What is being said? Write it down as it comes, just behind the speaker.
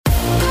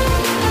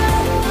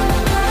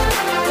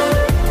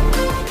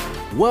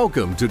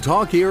Welcome to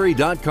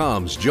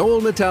TalkErie.com's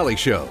Joel Natale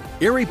Show,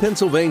 Erie,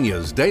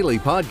 Pennsylvania's daily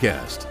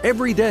podcast.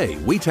 Every day,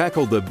 we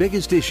tackle the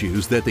biggest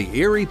issues that the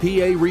Erie,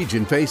 PA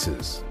region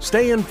faces.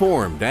 Stay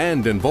informed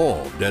and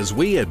involved as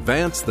we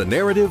advance the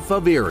narrative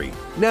of Erie.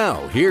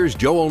 Now, here's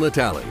Joel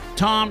Natale.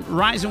 Tom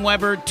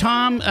Reisenweber.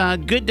 Tom,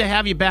 good to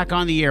have you back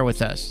on the air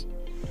with us.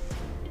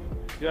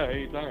 Yeah,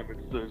 anytime.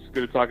 It's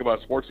good to talk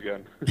about sports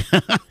again.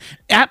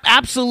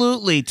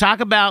 Absolutely. Talk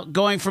about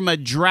going from a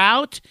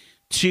drought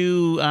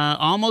to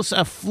almost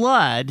a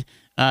flood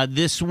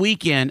this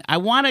weekend. I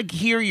want to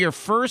hear your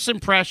first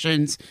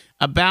impressions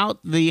about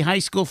the high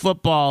school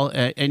football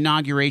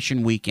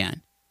inauguration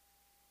weekend.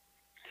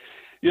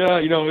 Yeah,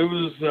 it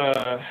was.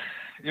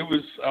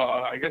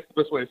 I guess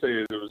the best way to say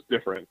it was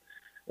different.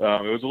 It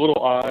was a little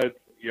odd.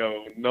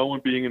 No one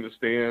being in the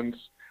stands.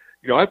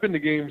 I've been to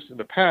games in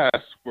the past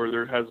where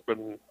there has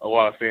been a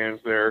lot of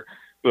fans there,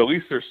 but at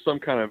least there's some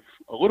kind of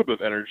a little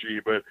bit of energy.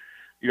 But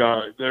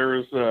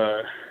there's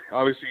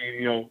obviously,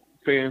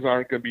 fans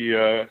aren't going to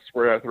be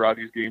spread out throughout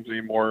these games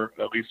anymore,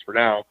 at least for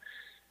now.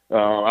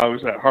 I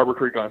was at Harbor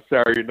Creek on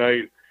Saturday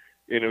night,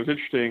 and it was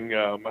interesting.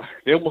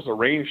 They almost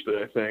arranged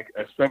it, I think,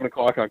 at 7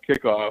 o'clock on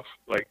kickoff.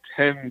 Like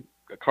 10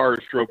 cars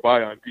drove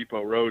by on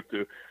Depot Road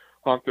to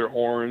honk their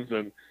horns,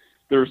 and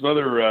there was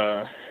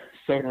another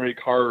 7 or 8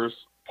 cars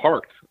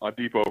parked on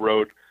Depot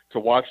Road to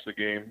watch the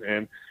game.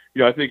 And,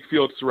 I think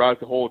fields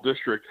throughout the whole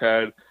district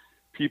had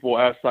people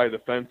outside the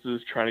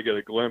fences trying to get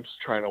a glimpse,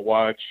 trying to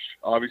watch.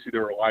 Obviously,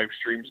 there were live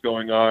streams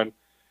going on,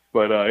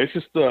 but it's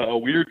just a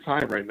weird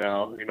time right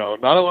now.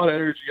 Not a lot of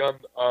energy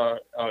on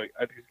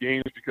at these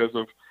games because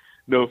of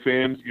no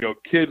fans.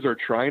 Kids are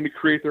trying to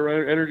create their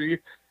own energy,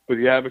 but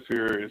the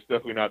atmosphere is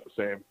definitely not the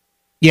same.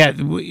 Yeah,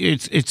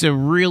 it's a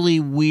really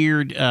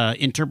weird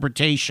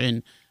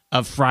interpretation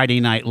of Friday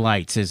Night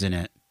Lights, isn't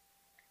it?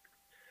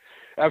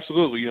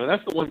 Absolutely.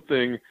 That's the one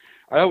thing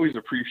I always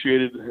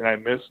appreciated and I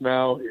miss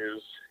now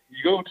is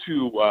you go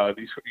to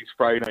these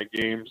Friday night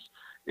games,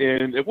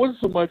 and it wasn't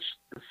so much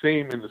the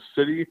same in the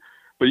city,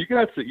 but you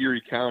got to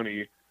Erie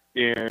County,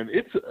 and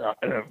it's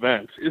an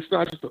event. It's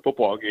not just a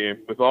football game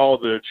with all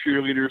the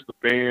cheerleaders,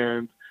 the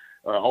band,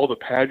 all the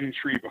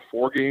pageantry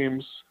before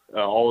games,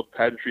 all the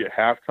pageantry at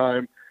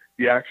halftime,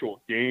 the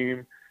actual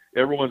game.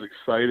 Everyone's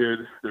excited.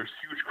 There's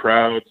huge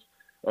crowds.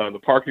 The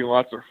parking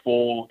lots are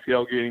full,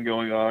 tailgating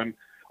going on.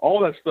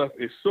 All that stuff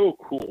is so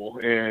cool,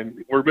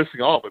 and we're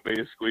missing all of it,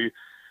 basically.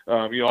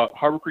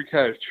 Harbor Creek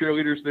has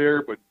cheerleaders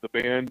there, but the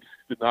band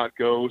did not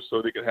go so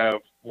they could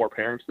have more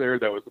parents there.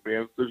 That was the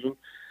band's decision.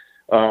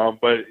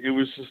 But it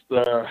was just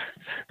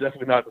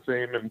definitely not the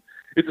same, and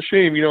it's a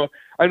shame.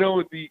 I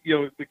know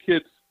the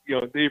kids,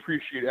 they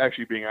appreciate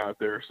actually being out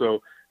there,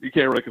 so you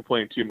can't really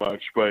complain too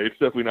much, but it's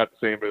definitely not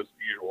the same as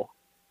usual.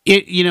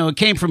 It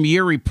came from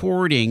your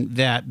reporting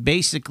that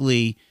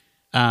basically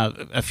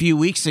a few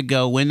weeks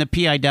ago when the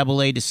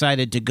PIAA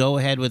decided to go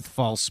ahead with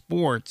fall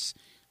sports,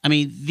 I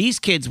mean, these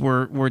kids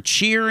were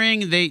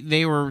cheering.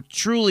 They were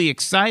truly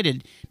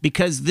excited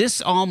because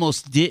this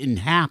almost didn't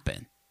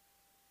happen.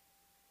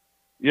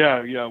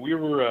 Yeah, we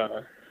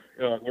were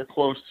we're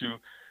close to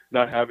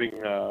not having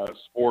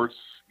sports.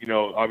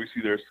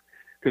 Obviously there's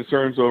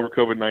concerns over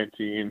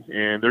COVID-19,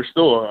 and there's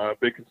still a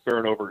big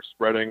concern over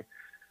spreading.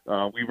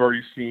 We've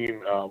already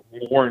seen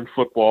Warren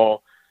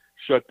football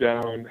shut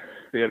down.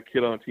 They had a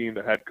kid on the team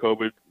that had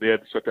COVID. They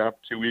had to shut down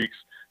for 2 weeks,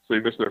 so they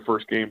missed their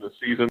first game of the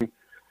season,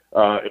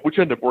 which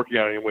ended up working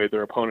out anyway.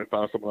 Their opponent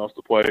found someone else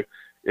to play.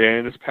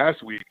 And this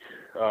past week,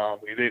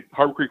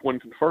 Harbor Creek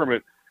wouldn't confirm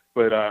it,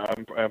 but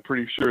I'm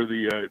pretty sure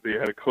they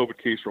had a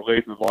COVID case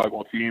related to the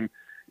volleyball team,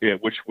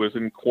 which was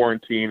in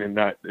quarantine, and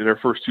their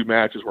first 2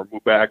 matches were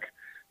moved back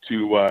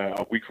to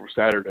a week from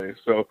Saturday.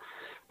 So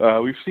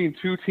we've seen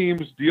 2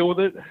 teams deal with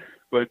it,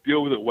 but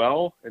deal with it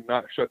well and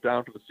not shut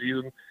down for the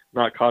season,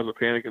 not cause a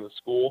panic in the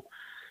school.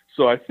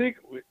 So I think,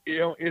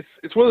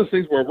 it's one of those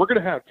things where we're going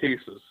to have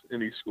cases in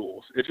these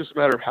schools. It's just a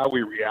matter of how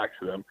we react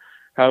to them,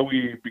 how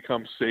we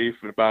become safe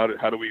about it,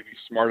 how do we be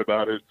smart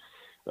about it.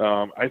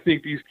 I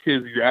think these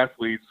kids, these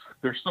athletes,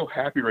 they're so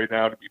happy right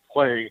now to be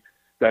playing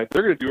that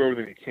they're going to do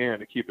everything they can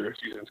to keep their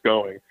seasons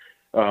going.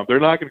 They're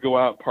not going to go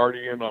out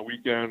partying on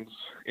weekends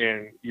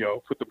and,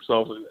 put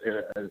themselves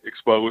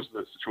exposed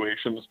to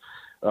situations.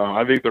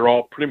 I think they're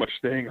all pretty much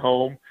staying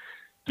home,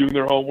 doing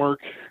their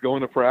homework,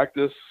 going to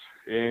practice,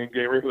 and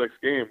getting ready for the next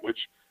game, which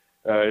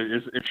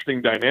is an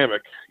interesting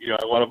dynamic.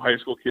 A lot of high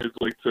school kids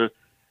like to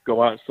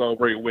go out and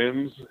celebrate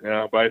wins,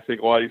 but I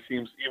think a lot of these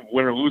teams, even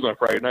win or lose on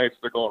Friday nights,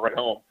 they're going right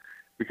home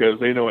because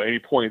they know at any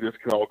point this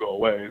can all go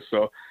away.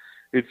 So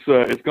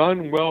it's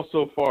gone well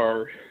so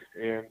far,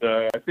 and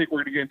I think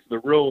we're going to get into the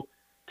real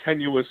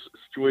tenuous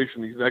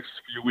situation these next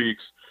few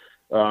weeks.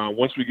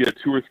 Once we get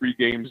 2 or 3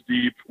 games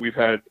deep, we've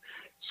had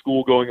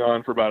school going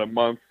on for about a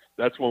month.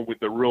 That's when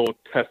the real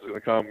test is going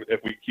to come if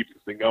we keep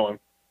this thing going.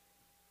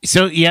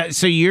 So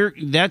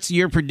that's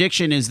your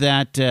prediction is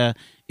that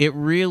it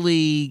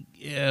really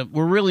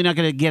we're really not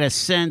going to get a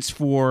sense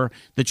for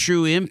the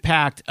true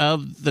impact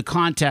of the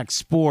contact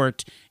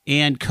sport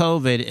and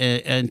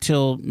COVID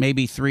until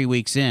maybe 3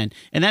 weeks in.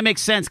 And that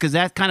makes sense because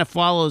that kind of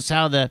follows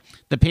how the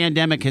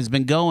pandemic has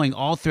been going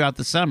all throughout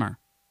the summer.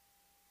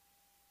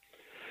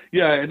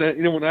 Yeah, and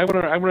when I went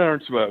on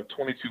to about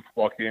 22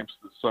 football camps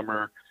this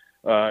summer,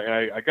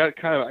 and I did a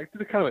kind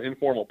of an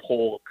informal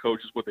poll of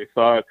coaches what they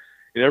thought,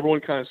 and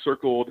everyone kind of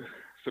circled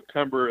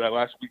September, that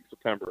last week of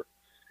September.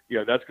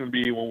 Yeah, that's going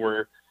to be when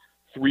we're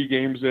 3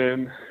 games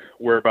in.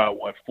 We're about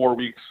 4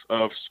 weeks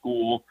of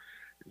school.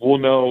 We'll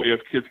know if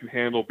kids can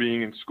handle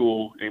being in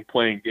school and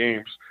playing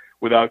games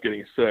without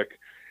getting sick.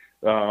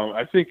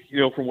 I think,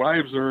 from what I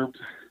observed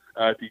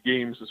at the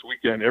games this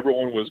weekend,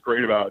 everyone was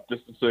great about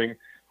distancing,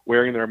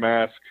 wearing their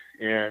mask,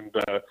 and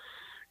it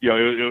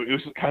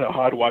was kind of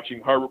odd watching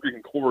Harbor Creek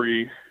and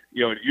Corey,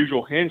 the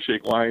usual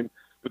handshake line,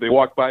 but they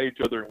walked by each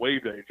other and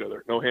waved at each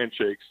other. No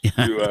handshakes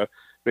to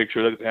make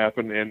sure that it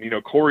happened. And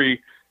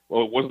Corey,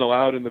 wasn't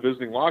allowed in the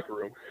visiting locker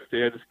room. They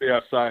had to stay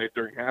outside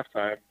during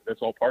halftime.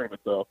 That's all part of it,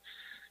 though.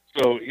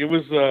 So it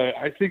was.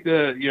 I think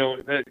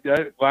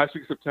that last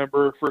week of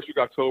September, first week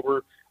of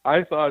October,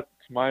 I thought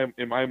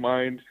in my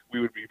mind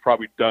we would be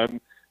probably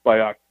done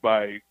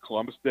by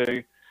Columbus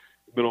Day,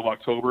 middle of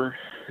October,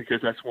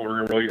 because that's when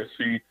we're really going to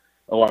see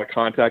a lot of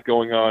contact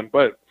going on.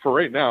 But for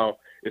right now,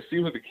 it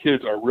seems like the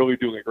kids are really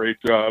doing a great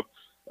job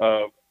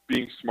of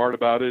being smart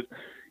about it.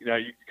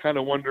 You kind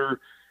of wonder,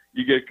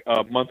 you get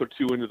a month or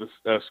two into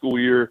the school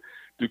year,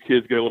 do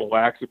kids get a little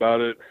lax about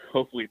it?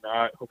 Hopefully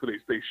not. Hopefully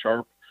they stay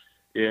sharp.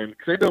 And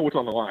because they know what's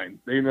on the line.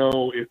 They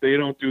know if they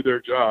don't do their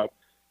job,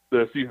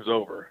 the season's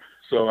over.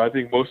 So I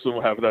think most of them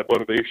will have that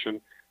motivation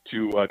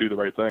to do the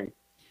right thing.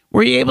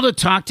 Were you able to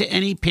talk to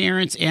any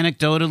parents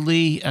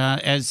anecdotally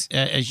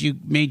as you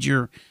made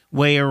your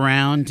way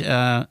around?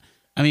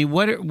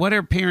 What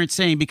are parents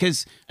saying?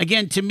 Because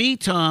again, to me,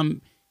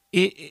 Tom,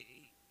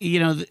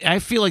 I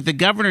feel like the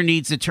governor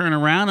needs to turn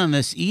around on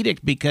this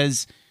edict,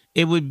 because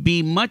it would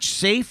be much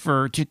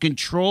safer to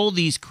control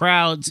these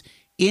crowds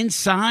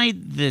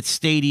inside the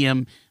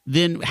stadium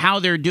than how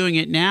they're doing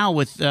it now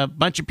with a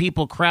bunch of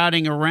people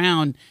crowding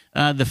around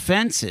the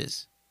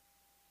fences.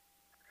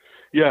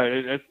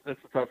 Yeah, that's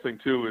the tough thing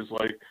too. Is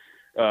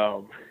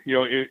I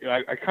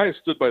kind of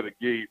stood by the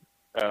gate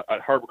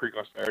at Harbor Creek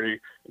on Saturday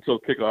until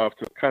kickoff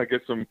to kind of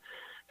get some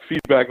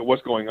feedback of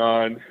what's going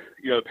on.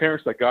 The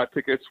parents that got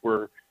tickets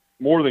were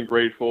more than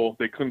grateful.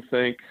 They couldn't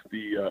thank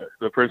the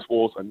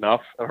principals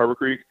enough at Harbor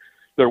Creek.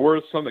 There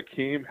were some that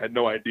came, had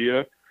no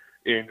idea,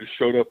 and just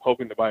showed up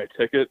hoping to buy a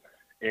ticket.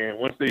 And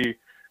once the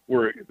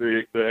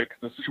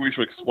situation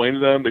was explained to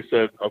them, they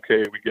said,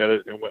 "Okay, we get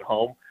it," and went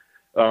home.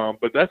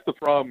 But that's the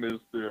problem, is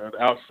the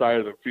outside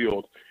of the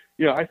field.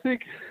 I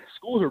think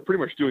schools are pretty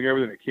much doing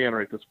everything they can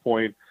right at this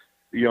point.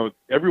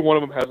 Every one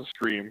of them has a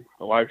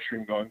live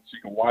stream going, so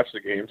you can watch the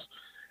games.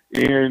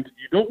 And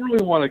you don't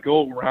really want to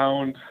go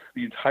around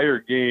the entire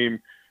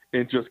game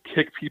and just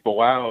kick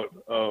people out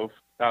of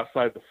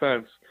outside the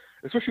fence,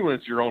 especially when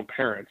it's your own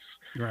parents.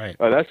 Right.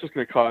 That's just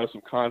going to cause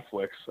some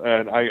conflicts.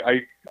 And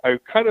I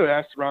kind of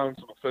asked around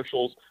some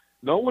officials.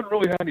 No one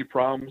really had any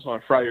problems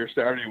on Friday or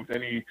Saturday with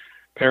any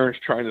parents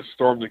trying to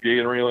storm the gate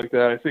or anything like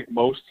that. I think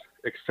most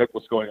accept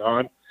what's going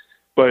on.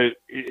 But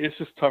it's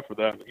just tough for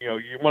them.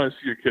 You want to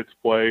see your kids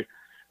play,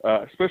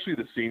 especially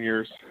the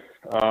seniors.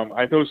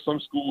 I know some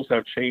schools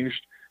have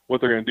changed what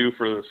they're going to do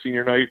for the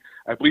senior night.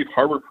 I believe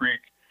Harbor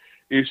Creek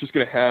is just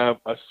going to have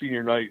a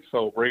senior night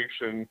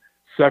celebration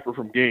separate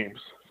from games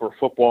for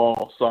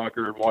football,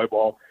 soccer,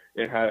 volleyball,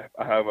 and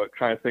have a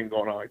kind of thing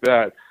going on like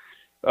that.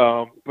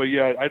 But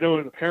yeah, I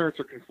know the parents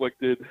are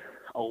conflicted.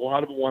 A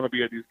lot of them want to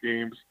be at these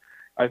games.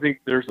 I think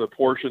there's a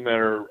portion that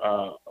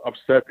are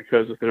upset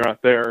because if they're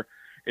not there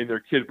and their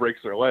kid breaks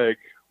their leg,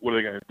 what are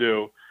they going to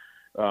do?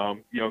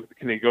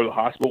 Can they go to the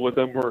hospital with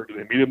them, or do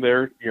they meet them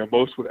there?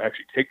 Most would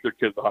actually take their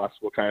kid to the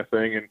hospital, kind of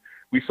thing. And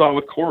we saw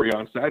with Corey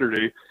on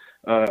Saturday,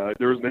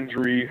 there was an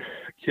injury.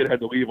 A kid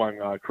had to leave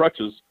on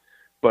crutches,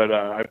 but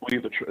I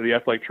believe the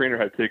athletic trainer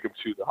had to take him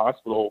to the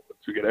hospital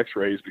to get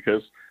X-rays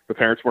because the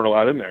parents weren't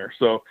allowed in there.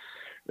 So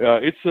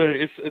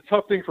it's a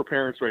tough thing for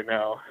parents right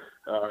now.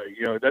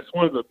 That's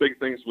one of the big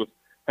things with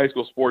high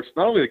school sports.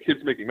 Not only the kids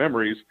making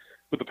memories,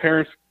 but the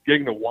parents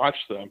getting to watch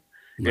them.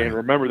 And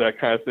remember that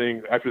kind of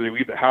thing after they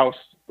leave the house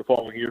the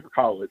following year for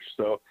college.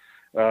 So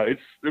there's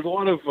a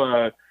lot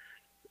of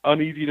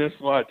uneasiness,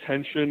 a lot of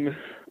tension,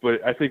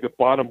 but I think the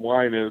bottom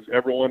line is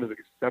everyone is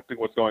accepting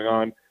what's going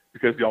on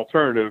because the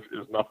alternative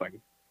is nothing.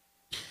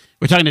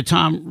 We're talking to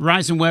Tom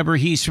Reisenweber.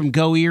 He's from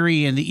Go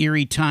Erie and the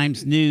Erie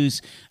Times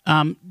News.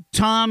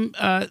 Tom,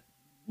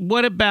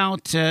 what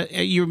about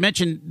you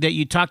mentioned that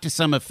you talked to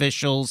some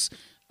officials.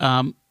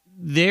 Are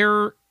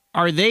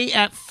they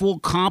at full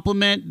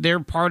complement? They're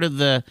part of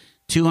the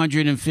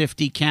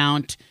 250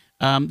 count.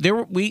 I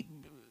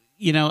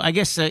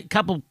guess a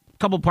couple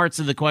parts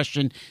of the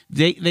question.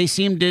 They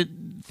seem to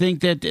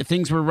think that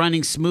things were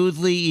running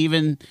smoothly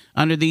even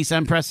under these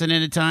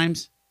unprecedented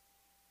times.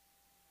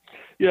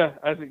 Yeah,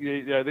 I think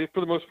they for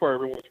the most part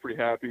everyone's pretty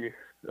happy.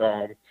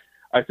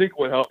 I think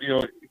what helped,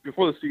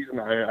 before the season,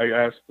 I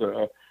asked,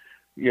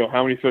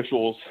 how many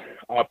officials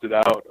opted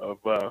out of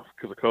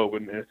because of COVID,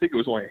 and I think it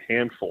was only a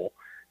handful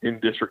in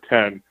District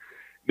 10.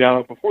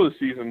 Now, before the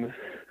season,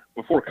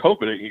 before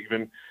COVID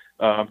even,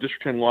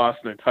 District 10 lost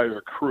an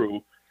entire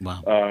crew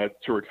to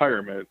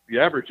retirement. The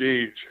average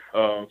age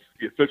of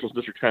the officials in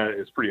District 10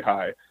 is pretty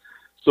high.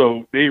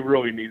 So they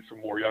really need some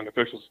more young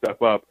officials to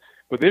step up.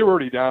 But they were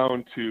already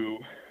down to,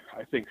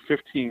 I think,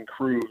 15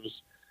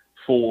 crews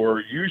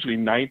for usually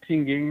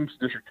 19 games,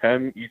 District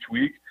 10 each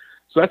week.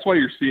 So that's why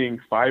you're seeing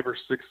 5 or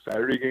 6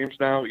 Saturday games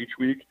now each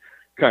week,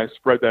 kind of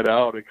spread that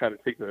out and kind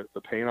of take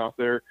the pain off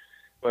there.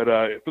 But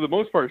for the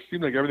most part, it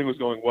seemed like everything was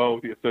going well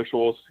with the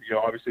officials.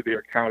 Obviously they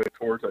are counted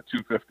towards that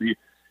 250.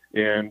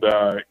 And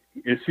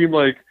it seemed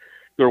like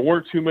there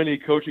weren't too many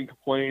coaching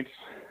complaints.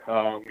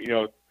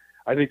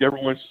 I think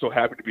everyone's so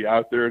happy to be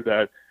out there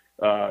that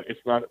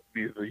it's not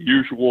the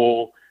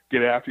usual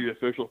get after the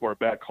official for a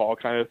bad call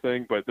kind of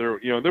thing. But there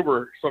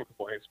were some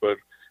complaints, but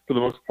for the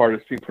most part,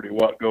 it seemed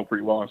go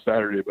pretty well on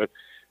Saturday. But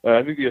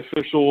I think the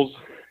officials,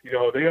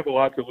 they have a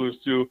lot to lose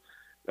too.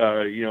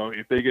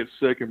 If they get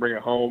sick and bring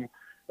it home,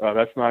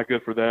 that's not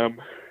good for them.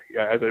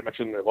 Yeah, as I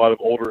mentioned, a lot of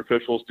older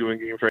officials doing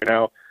games right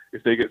now.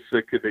 If they get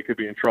sick, they could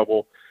be in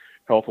trouble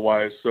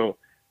health-wise. So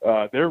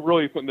they're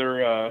really putting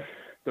their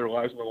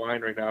lives on the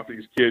line right now for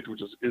these kids,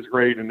 which is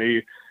great, and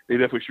they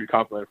definitely should be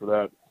complimented for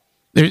that.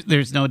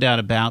 There's no doubt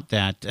about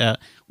that.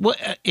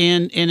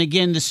 And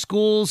again, the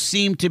schools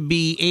seem to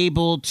be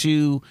able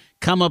to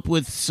come up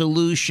with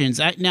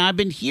solutions. Now, I've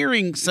been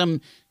hearing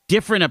some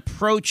different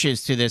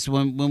approaches to this.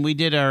 When we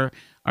did our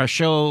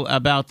show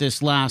about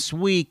this last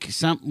week,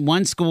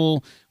 one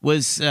school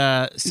was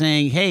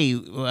saying, "Hey,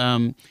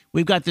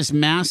 we've got this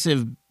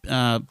massive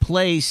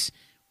place.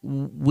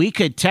 We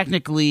could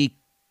technically,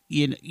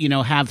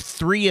 have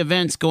 3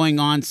 events going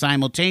on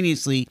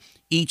simultaneously,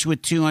 each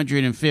with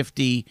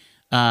 250."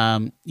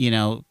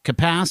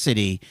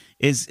 Capacity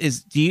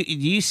do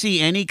you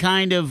see any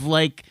kind of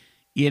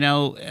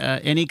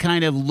any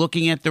kind of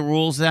looking at the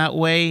rules that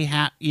way?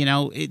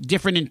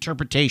 Different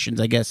interpretations,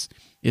 I guess,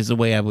 is the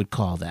way I would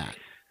call that.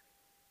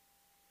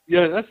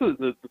 Yeah, that's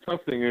the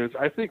tough thing is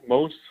I think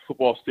most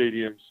football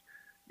stadiums,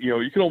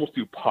 you can almost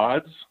do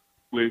pods,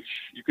 which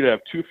you could have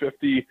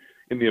 250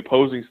 in the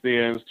opposing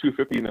stands,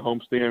 250 in the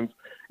home stands,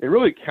 and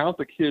really count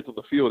the kids on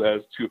the field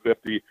as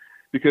 250.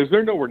 Because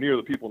they're nowhere near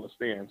the people in the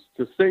stands.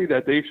 To say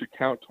that they should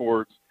count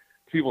towards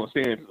people in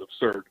the stands is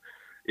absurd.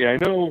 Yeah,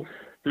 I know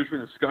there's been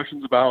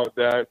discussions about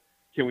that.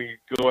 Can we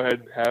go ahead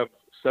and have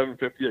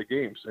 750 at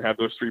games and have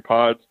those 3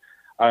 pods?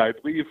 I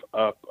believe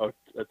a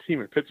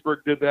team in Pittsburgh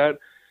did that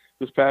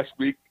this past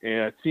week,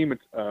 and a team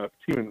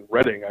in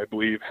Reading, I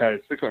believe, had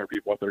 600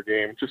 people at their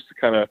game, just to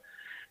kind of,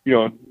 they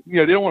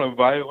don't want to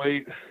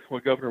violate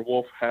what Governor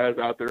Wolf has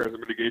out there as a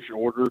mitigation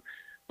order,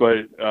 but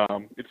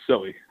it's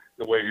silly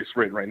the way it's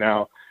written right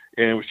now.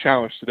 And it was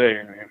challenged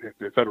today in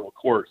the federal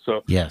court.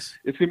 So yes,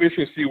 it's going to be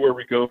interesting to see where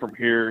we go from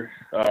here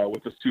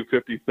with this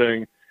 250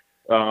 thing.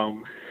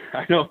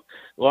 I know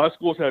a lot of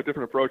schools have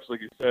different approaches, like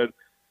you said.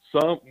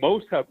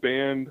 Most have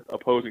banned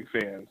opposing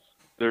fans.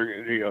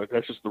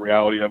 That's just the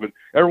reality of it.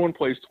 Everyone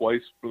plays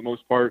twice for the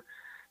most part,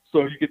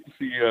 so you get to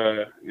see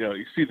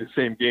you see the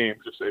same game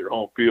just at your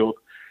home field.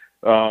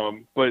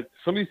 But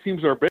some of these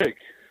teams are big,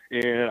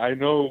 and I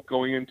know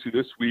going into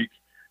this week,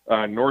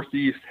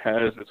 Northeast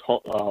has its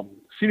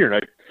senior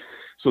night,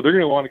 so they're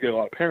going to want to get a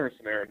lot of parents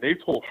in there. And they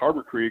told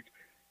Harbor Creek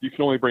you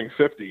can only bring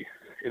 50,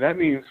 and that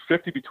means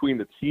 50 between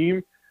the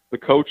team, the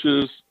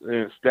coaches,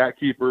 and stat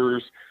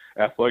keepers,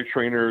 athletic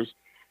trainers,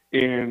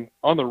 and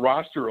on the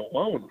roster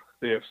alone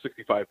they have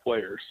 65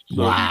 players.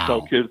 So wow. You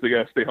tell kids they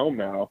got to stay home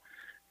now,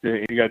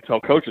 and you got to tell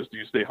coaches, do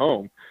you stay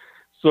home?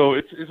 So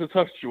it's a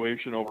tough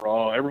situation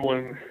overall.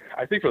 Everyone,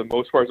 I think for the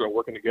most part, is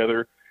working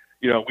together.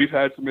 We've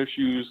had some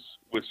issues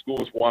with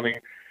schools wanting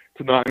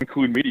to not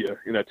include media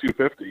in that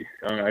 250.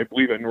 I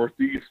believe at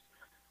Northeast,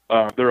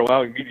 they're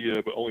allowing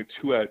media, but only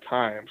 2 at a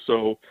time.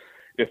 So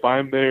if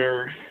I'm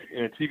there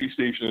and a TV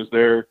station is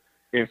there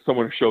and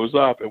someone shows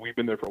up and we've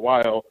been there for a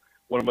while,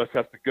 one of us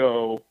has to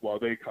go while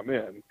they come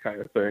in,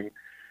 kind of thing.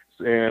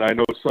 And I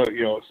know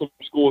some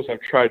schools have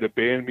tried to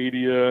ban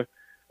media.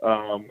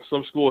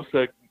 Some schools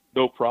said,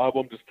 no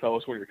problem, just tell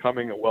us when you're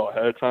coming well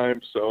ahead of time.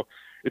 So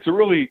it's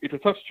a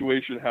tough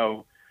situation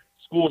how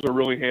schools are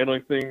really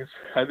handling things.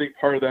 I think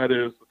part of that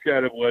is the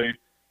PIAA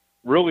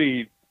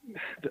really,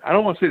 I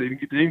don't want to say they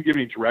didn't give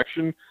any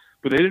direction,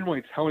 but they didn't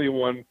really tell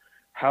anyone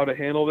how to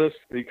handle this.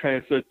 They kind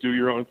of said, do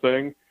your own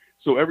thing.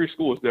 So every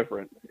school is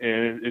different.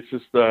 And it's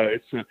just,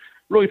 it's a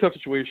really tough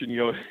situation.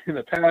 In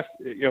the past,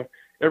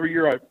 every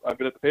year I've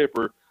been at the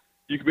paper,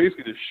 you can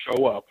basically just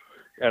show up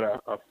at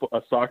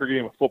a soccer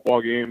game, a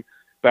football game,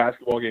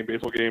 basketball game,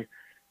 baseball game,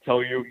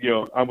 tell you,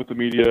 I'm with the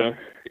media,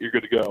 you're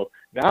good to go.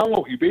 Now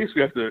you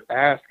basically have to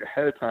ask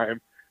ahead of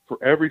time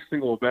for every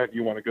single event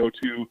you want to go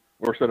to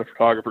or send a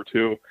photographer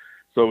to.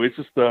 So it's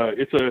just,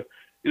 there's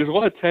a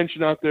lot of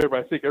tension out there, but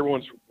I think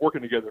everyone's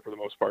working together for the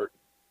most part.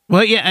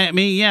 Well,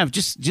 yeah,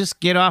 just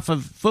get off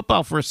of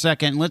football for a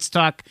second. Let's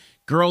talk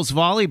girls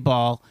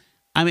volleyball.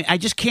 I mean, I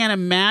just can't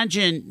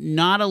imagine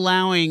not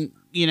allowing,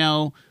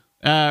 one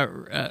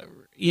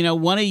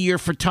of your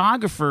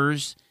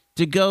photographers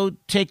to go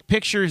take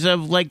pictures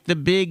of like the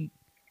big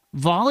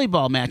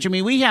volleyball match. I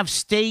mean, we have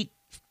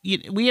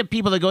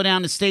people that go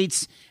down to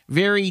states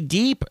very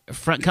deep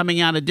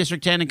coming out of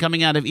District 10 and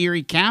coming out of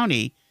Erie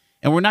County,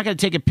 and we're not going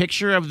to take a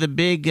picture of the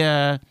big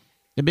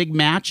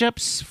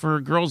matchups for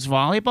girls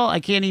volleyball. I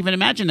can't even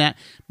imagine that.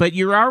 But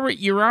you're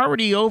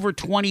already over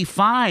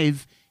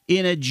 25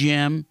 in a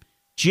gym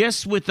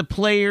just with the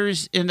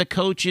players and the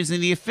coaches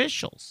and the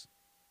officials.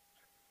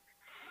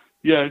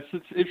 Yeah,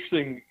 it's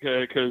interesting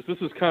because this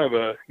is kind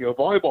of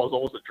volleyball is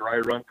almost a dry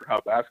run for how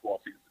basketball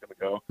season is going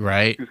to go.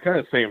 Right. It's kind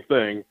of the same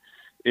thing.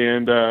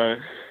 And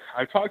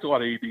I've talked to a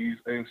lot of ADs,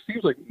 and it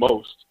seems like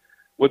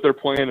what their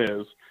plan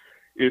is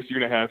you're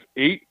going to have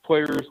 8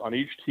 players on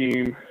each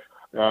team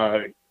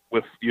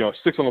with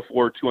 6 on the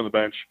floor, 2 on the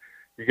bench.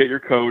 You get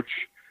your coach,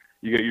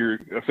 you get your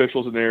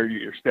officials in there, you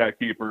get your stat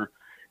keeper,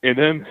 and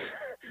then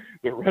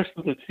the rest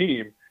of the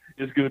team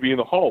is going to be in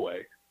the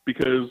hallway,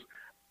 because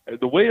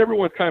the way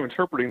everyone's kind of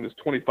interpreting this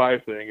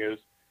 25 thing is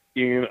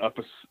in a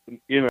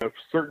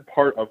certain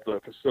part of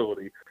the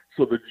facility.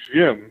 So the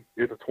gym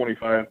is a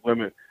 25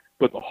 limit,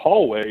 but the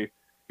hallway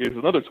is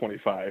another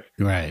 25.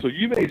 Right. So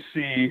you may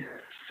see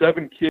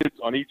 7 kids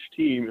on each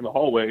team in the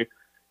hallway,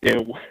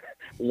 and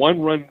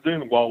one runs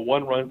in while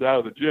one runs out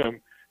of the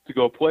gym to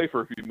go play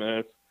for a few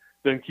minutes,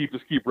 then keep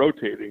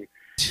rotating.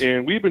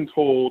 And we've been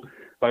told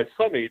by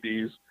some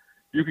ADs,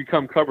 you can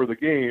come cover the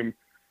game,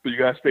 but you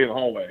got to stay in the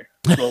hallway.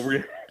 So we're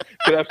going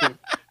to have some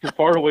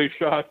faraway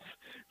shots,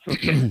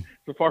 some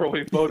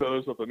faraway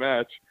photos of the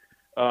match.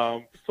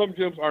 Some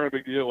gyms aren't a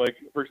big deal. Like,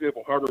 for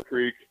example, Harbor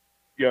Creek,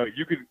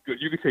 you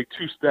could take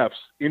 2 steps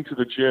into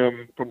the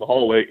gym from the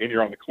hallway and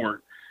you're on the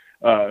court,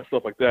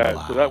 stuff like that.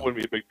 Wow. So that wouldn't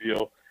be a big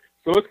deal.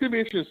 So it's going to be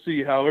interesting to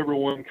see how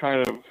everyone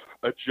kind of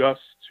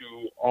adjusts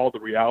to all the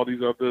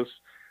realities of this.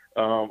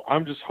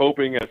 I'm just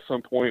hoping at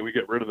some point we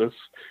get rid of this.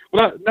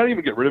 Well, not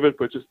even get rid of it,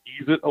 but just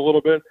ease it a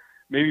little bit.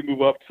 Maybe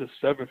move up to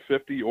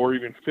 750 or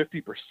even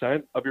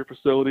 50% of your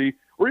facility,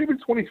 or even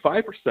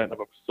 25% of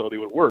a facility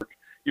would work.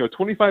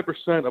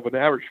 25% of an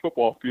average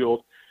football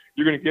field,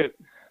 you're going to get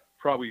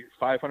probably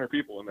 500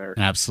 people in there.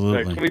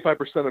 Absolutely.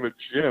 25% of a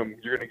gym,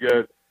 you're going to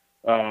get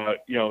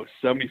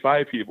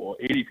 75 people,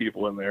 80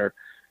 people in there.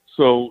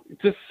 So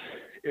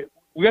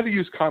we got to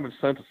use common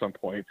sense at some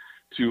point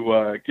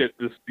to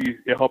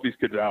help these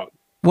kids out.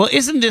 Well,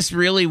 isn't this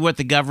really what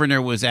the governor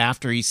was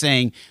after? He's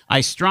saying, I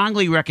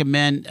strongly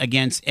recommend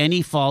against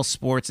any fall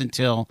sports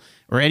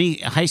or any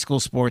high school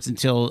sports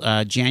until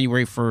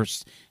January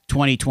 1st,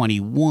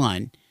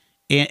 2021.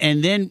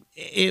 And then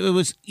it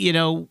was,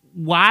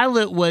 while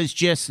it was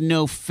just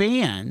no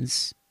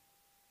fans,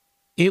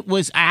 it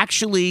was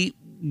actually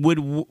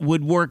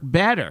would work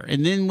better.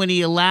 And then when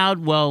he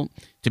allowed,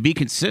 to be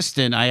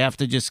consistent, I have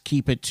to just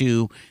keep it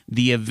to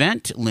the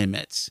event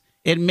limits.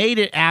 It made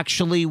it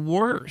actually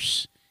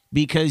worse,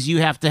 because you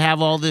have to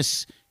have all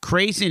this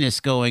craziness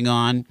going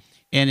on,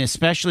 and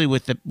especially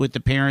with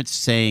the parents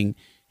saying,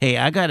 "Hey,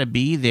 I got to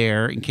be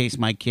there in case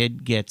my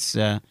kid gets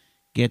a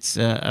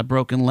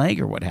broken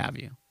leg or what have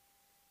you."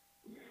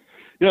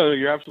 Yeah,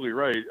 you're absolutely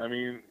right. I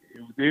mean,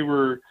 they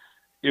were.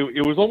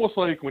 It was almost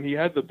like when he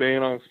had the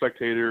ban on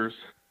spectators.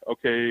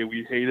 Okay,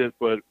 we hate it,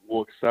 but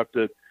we'll accept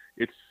it.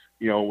 It's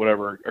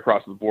whatever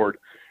across the board.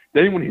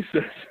 Then when he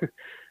says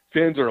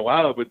fans are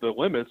allowed with the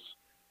limits,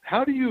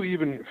 how do you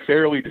even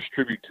fairly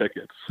distribute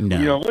tickets?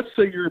 No. Let's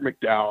say you're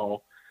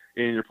McDowell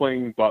and you're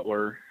playing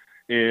Butler,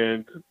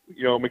 and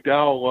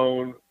McDowell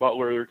alone,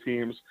 Butler, their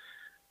teams,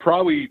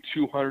 probably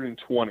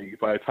 220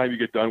 by the time you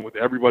get done with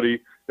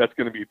everybody that's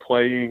going to be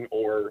playing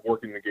or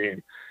working the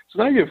game.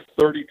 So now you have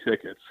 30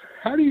 tickets.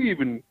 How do you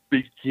even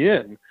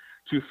begin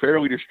to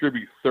fairly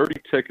distribute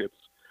 30 tickets?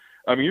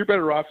 I mean, you're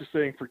better off just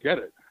saying, forget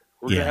it.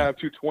 We're going to have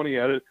 220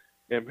 at it,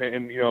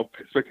 and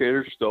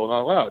spectators are still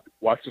not allowed.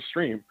 Watch the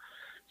stream.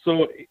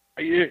 So,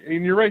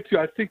 and you're right, too.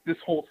 I think this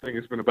whole thing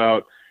has been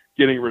about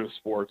getting rid of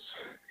sports.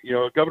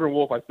 Governor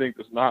Wolf, I think,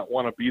 does not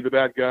want to be the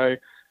bad guy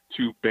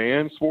to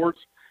ban sports,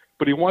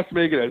 but he wants to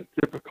make it as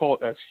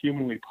difficult as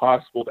humanly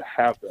possible to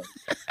have them.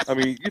 I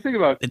mean, you think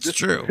about it's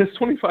true. This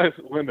 25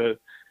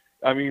 limit.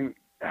 I mean,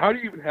 how do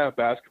you even have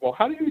basketball?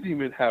 How do you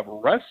even have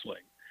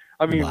wrestling?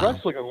 I mean,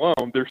 Wrestling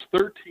alone, there's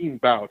 13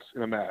 bouts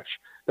in a match.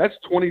 That's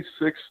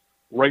 26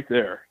 right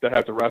there that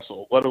have to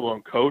wrestle, let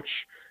alone coach,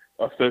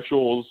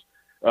 officials,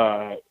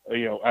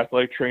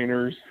 athletic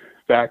trainers,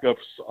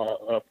 backups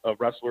of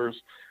wrestlers.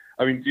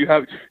 I mean, do you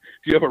have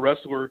a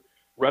wrestler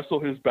wrestle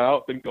his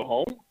bout, then go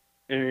home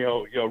and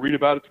read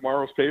about it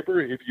tomorrow's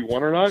paper if you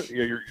won or not?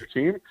 Your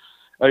team.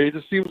 It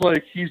just seems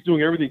like he's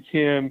doing everything he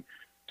can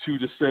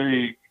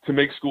to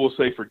make schools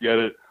say, forget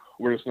it,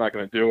 we're just not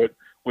going to do it,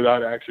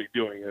 without actually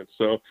doing it.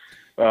 So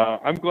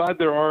I'm glad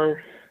there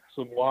are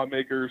some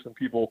lawmakers and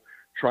people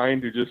trying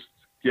to just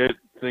get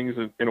things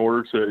in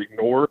order to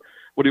ignore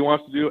what he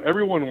wants to do.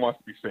 Everyone wants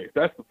to be safe.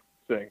 That's the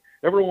thing.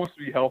 Everyone wants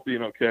to be healthy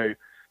and okay.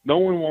 No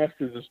one wants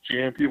to just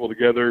jam people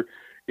together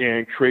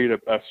and create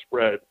a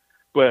spread.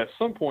 But at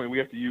some point, we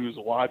have to use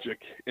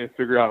logic and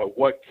figure out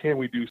what can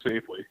we do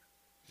safely.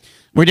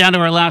 We're down to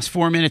our last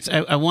 4 minutes.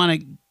 I want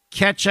to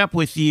catch up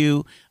with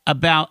you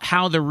about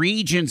how the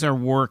regions are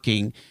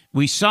working.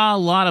 We saw a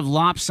lot of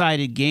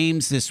lopsided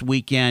games this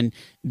weekend.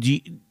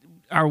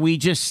 Are we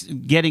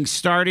just getting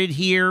started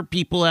here?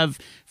 People have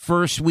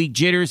first week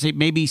jitters.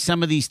 Maybe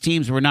some of these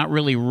teams were not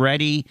really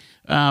ready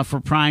for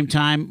prime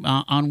time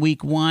on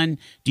week one.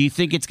 Do you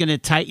think it's going to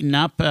tighten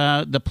up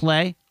the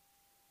play?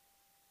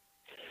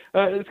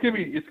 It's gonna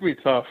be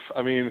tough.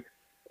 I mean,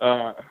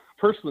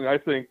 personally, I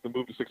think the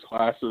move to 6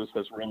 classes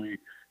has really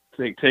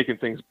taken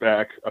things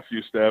back a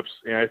few steps,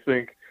 and I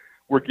think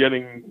we're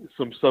getting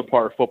some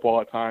subpar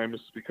football at times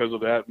because of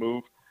that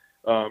move.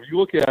 You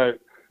look at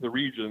the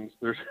regions.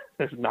 There's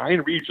 9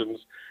 regions,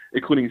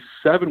 including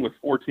 7 with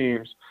 4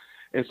 teams,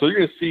 and so you're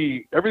going to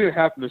see everything that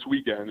happened this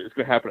weekend is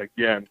going to happen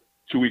again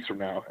 2 weeks from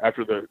now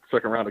after the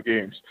second round of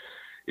games.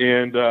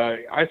 And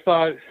I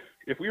thought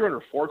if we were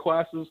under 4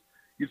 classes,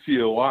 you'd see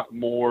a lot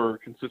more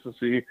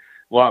consistency,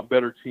 a lot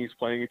better teams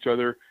playing each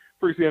other.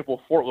 For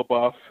example, Fort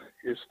LaBeouf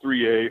is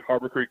 3A,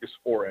 Harbor Creek is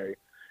 4A.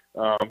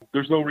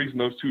 There's no reason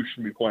those two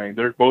shouldn't be playing.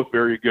 They're both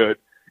very good.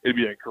 It'd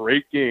be a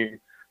great game,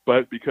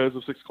 but because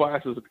of 6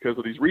 classes and because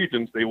of these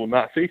regions, they will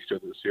not face each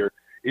other this year.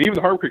 And even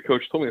the Harbor Creek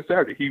coach told me on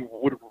Saturday he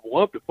would have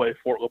loved to play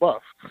Fort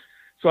LaBeouf.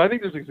 So I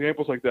think there's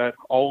examples like that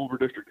all over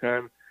District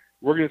 10.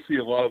 We're going to see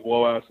a lot of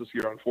blowouts this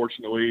year,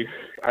 unfortunately.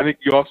 I think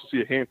you also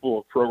see a handful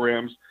of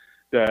programs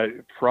that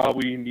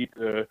probably need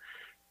to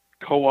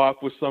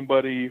co-op with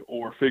somebody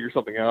or figure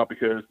something out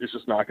because it's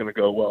just not going to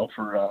go well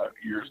for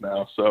years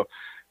now. So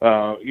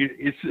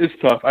it's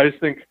tough. I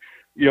just think,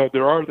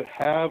 there are the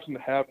haves and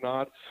the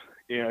have-nots,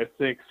 and I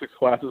think 6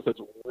 classes has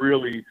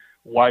really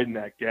widened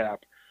that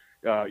gap,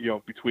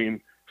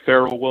 between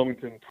Farrell,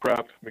 Wilmington,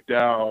 Prep,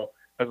 McDowell,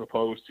 as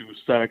opposed to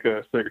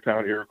Seneca,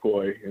 Sagertown,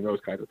 Iroquois, and those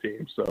kinds of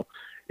teams. So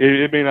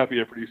it may not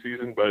be a pretty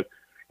season, but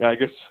I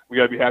guess we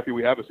got to be happy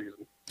we have a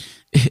season.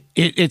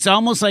 It's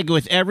almost like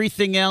with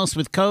everything else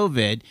with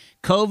COVID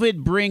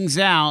brings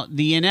out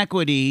the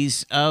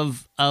inequities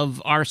of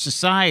our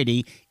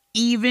society,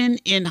 even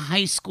in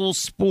high school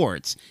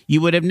sports. You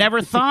would have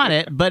never thought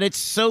it, but it's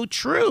so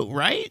true,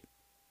 right?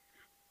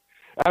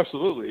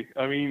 Absolutely.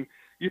 I mean,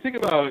 you think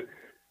about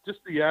just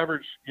the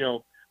average,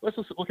 let's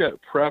just look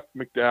at Prep,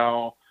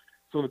 McDowell,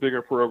 some of the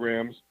bigger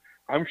programs.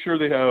 I'm sure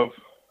they have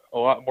a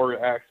lot more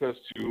access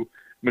to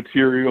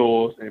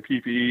materials and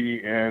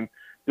PPE and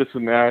this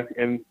and that.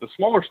 And the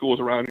smaller schools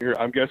around here,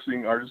 I'm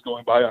guessing, are just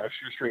going by on a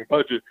shoestring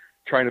budget,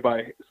 trying to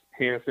buy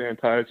hand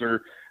sanitizer,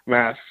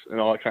 masks, and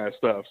all that kind of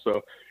stuff.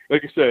 So,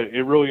 like I said,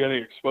 it really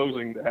is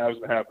exposing the haves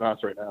and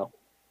have-nots right now.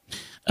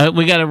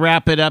 We got to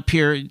wrap it up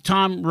here.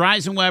 Tom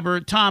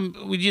Reisenweber, Tom,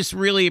 we just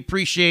really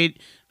appreciate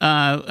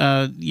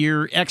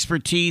your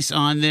expertise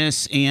on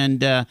this.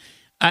 And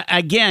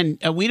again,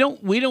 we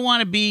don't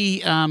want to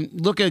be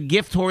look a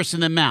gift horse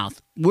in the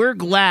mouth. We're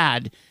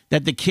glad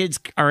that the kids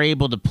are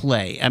able to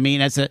play. I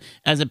mean, as a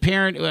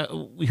parent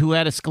who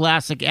had a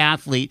scholastic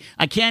athlete,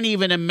 I can't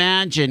even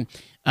imagine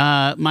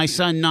my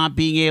son not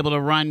being able to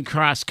run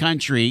cross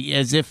country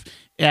as if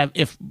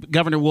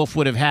Governor Wolf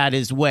would have had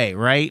his way,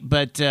 right?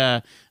 But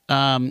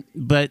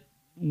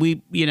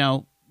we,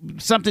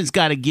 something's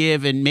got to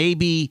give, and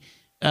maybe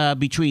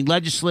between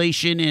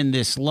legislation and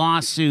this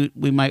lawsuit,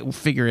 we might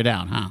figure it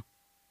out, huh?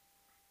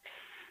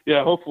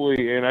 Yeah,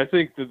 hopefully. And I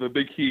think that the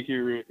big key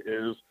here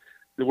is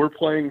that we're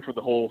playing for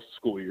the whole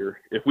school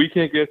year. If we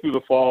can't get through the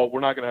fall,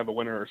 we're not going to have a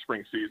winter or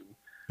spring season.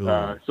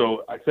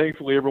 So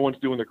thankfully, everyone's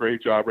doing a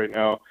great job right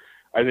now.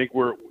 I think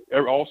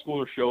all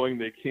schools are showing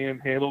they can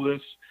handle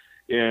this,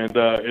 and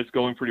it's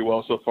going pretty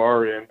well so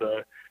far. And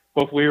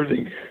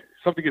hopefully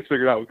something gets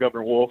figured out with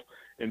Governor Wolf,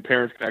 and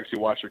parents can actually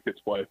watch their kids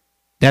play.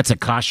 That's a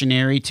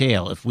cautionary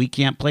tale. If we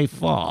can't play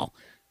fall,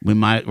 we're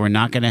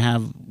not going to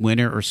have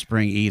winter or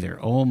spring either.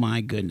 Oh,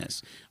 my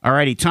goodness. All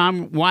righty,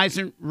 Tom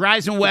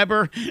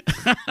Reisenweber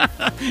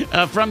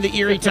from the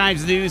Erie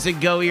Times News at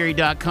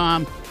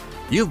GoErie.com.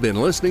 You've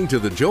been listening to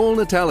The Joel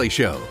Natale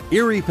Show,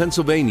 Erie,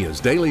 Pennsylvania's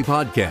daily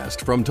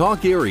podcast from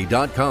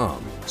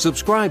TalkErie.com.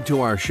 Subscribe to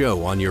our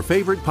show on your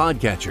favorite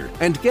podcatcher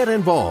and get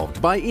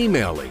involved by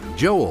emailing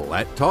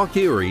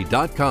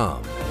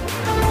joel@TalkErie.com.